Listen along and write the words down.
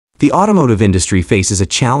The automotive industry faces a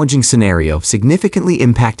challenging scenario significantly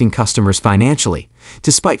impacting customers financially.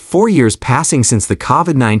 Despite 4 years passing since the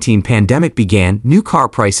COVID-19 pandemic began, new car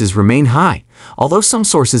prices remain high. Although some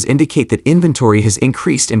sources indicate that inventory has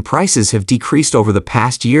increased and prices have decreased over the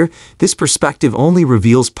past year, this perspective only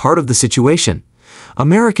reveals part of the situation.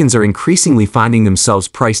 Americans are increasingly finding themselves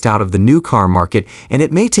priced out of the new car market, and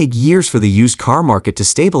it may take years for the used car market to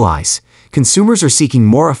stabilize. Consumers are seeking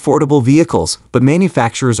more affordable vehicles, but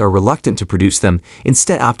manufacturers are reluctant to produce them,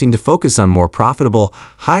 instead opting to focus on more profitable,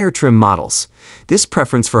 higher-trim models. This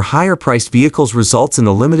preference for higher-priced vehicles results in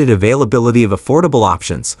the limited availability of affordable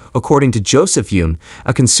options, according to Joseph Yoon,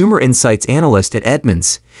 a consumer insights analyst at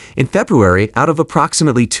M.S.R.Ps. In February, out of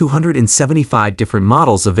approximately 275 different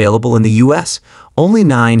models available in the U.S., only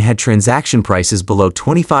 9 had transaction prices below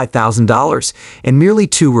 $25,000, and merely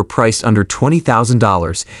 2 were priced under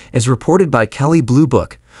 $20,000, as reported by Kelley Blue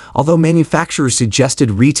Book. Although manufacturers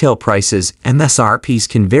suggested retail prices, M.S.R.Ps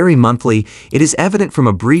can vary monthly, it is evident from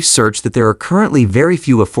a brief search that there are currently very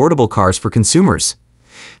few affordable cars for consumers.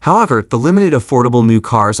 However, the limited affordable new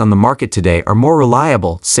cars on the market today are more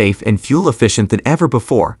reliable, safe, and fuel-efficient than ever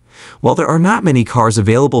before. While there are not many cars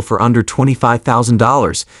available for under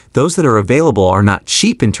 $25,000, those that are available are not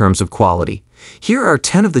cheap in terms of quality. Here are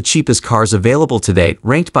 10 of the cheapest cars available today,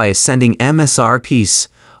 ranked by ascending M.S.R.Ps,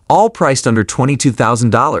 all priced under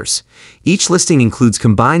 $22,000. Each listing includes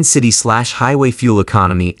combined city/highway fuel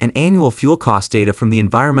economy and annual fuel cost data from the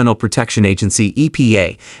Environmental Protection Agency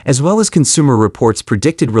 (EPA), as well as Consumer Reports'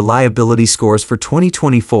 predicted reliability scores for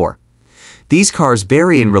 2024. These cars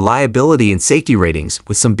vary in reliability and safety ratings,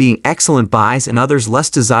 with some being excellent buys and others less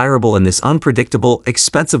desirable in this unpredictable,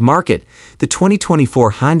 expensive market. The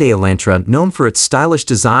 2024 Hyundai Elantra, known for its stylish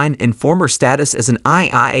design and former status as an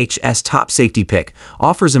IIHS top safety pick,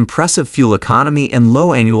 offers impressive fuel economy and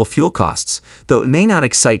low annual fuel costs, though it may not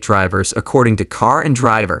excite drivers, according to Car and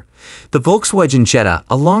Driver. The Volkswagen Jetta,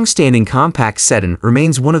 a long-standing compact sedan,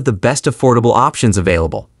 remains one of the best affordable options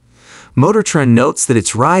available. Motor Trend notes that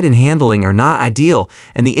its ride and handling are not ideal,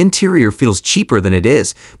 and the interior feels cheaper than it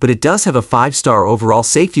is, but it does have a 5-star overall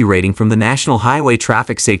safety rating from the National Highway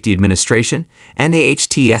Traffic Safety Administration,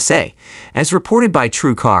 NHTSA. As reported by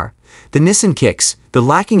TrueCar, the Nissan Kicks, though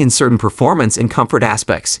lacking in certain performance and comfort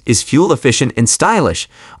aspects, is fuel-efficient and stylish,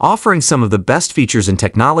 offering some of the best features and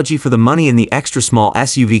technology for the money in the extra-small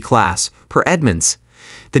SUV class, per Edmunds.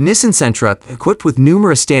 The Nissan Sentra, equipped with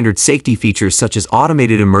numerous standard safety features such as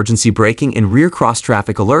automated emergency braking and rear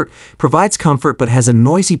cross-traffic alert, provides comfort but has a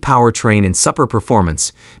noisy powertrain and subpar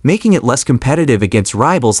performance, making it less competitive against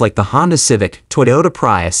rivals like the Honda Civic, Toyota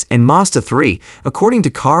Prius, and Mazda 3, according to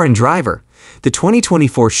Car and Driver. The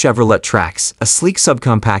 2024 Chevrolet Trax, a sleek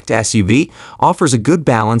subcompact SUV, offers a good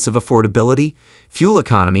balance of affordability, fuel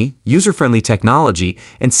economy, user-friendly technology,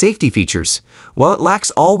 and safety features. While it lacks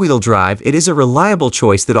all-wheel drive, it is a reliable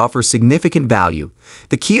choice that offers significant value.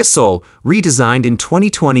 The Kia Soul, redesigned in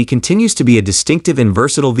 2020, continues to be a distinctive and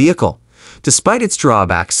versatile vehicle. Despite its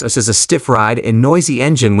drawbacks, such as a stiff ride and noisy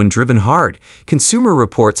engine when driven hard, Consumer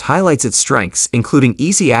Reports highlights its strengths, including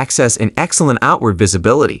easy access and excellent outward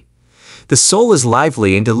visibility. The Soul is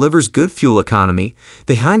lively and delivers good fuel economy.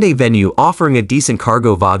 The Hyundai Venue, offering a decent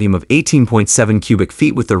cargo volume of 18.7 cubic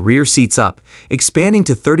feet with the rear seats up, expanding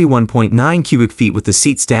to 31.9 cubic feet with the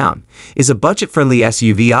seats down, is a budget-friendly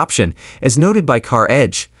SUV option, as noted by Car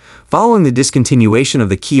Edge. Following the discontinuation of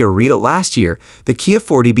the Kia Rio last year, the Kia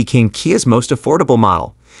 40 became Kia's most affordable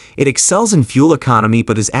model. It excels in fuel economy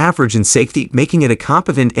but is average in safety, making it a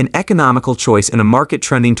competent and economical choice in a market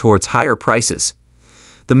trending towards higher prices.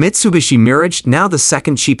 The Mitsubishi Mirage, now the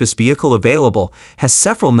second cheapest vehicle available, has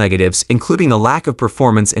several negatives, including a lack of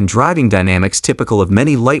performance and driving dynamics typical of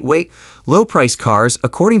many lightweight, low-priced cars,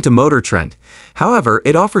 according to Motor Trend. However,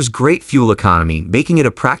 it offers great fuel economy, making it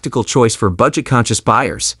a practical choice for budget-conscious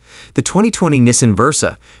buyers. The 2020 Nissan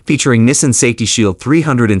Versa, featuring Nissan Safety Shield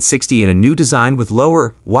 360 in a new design with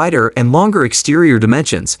lower, wider, and longer exterior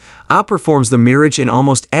dimensions, outperforms the Mirage in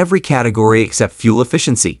almost every category except fuel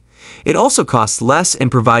efficiency. It also costs less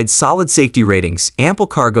and provides solid safety ratings, ample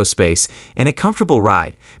cargo space, and a comfortable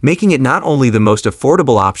ride, making it not only the most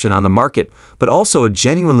affordable option on the market, but also a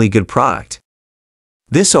genuinely good product.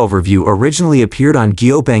 This overview originally appeared on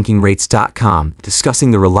geobankingrates.com,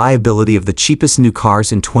 discussing the reliability of the cheapest new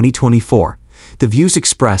cars in 2024. The views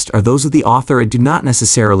expressed are those of the author and do not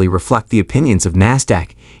necessarily reflect the opinions of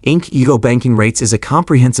NASDAQ, Inc. Banking Rates is a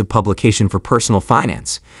comprehensive publication for personal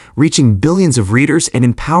finance, reaching billions of readers and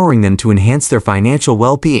empowering them to enhance their financial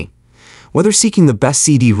well-being. Whether seeking the best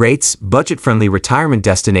CD rates, budget-friendly retirement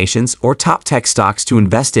destinations, or top tech stocks to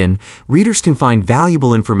invest in, readers can find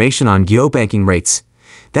valuable information on Banking Rates.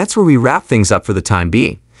 That's where we wrap things up for the time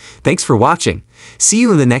being. Thanks for watching. See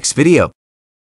you in the next video.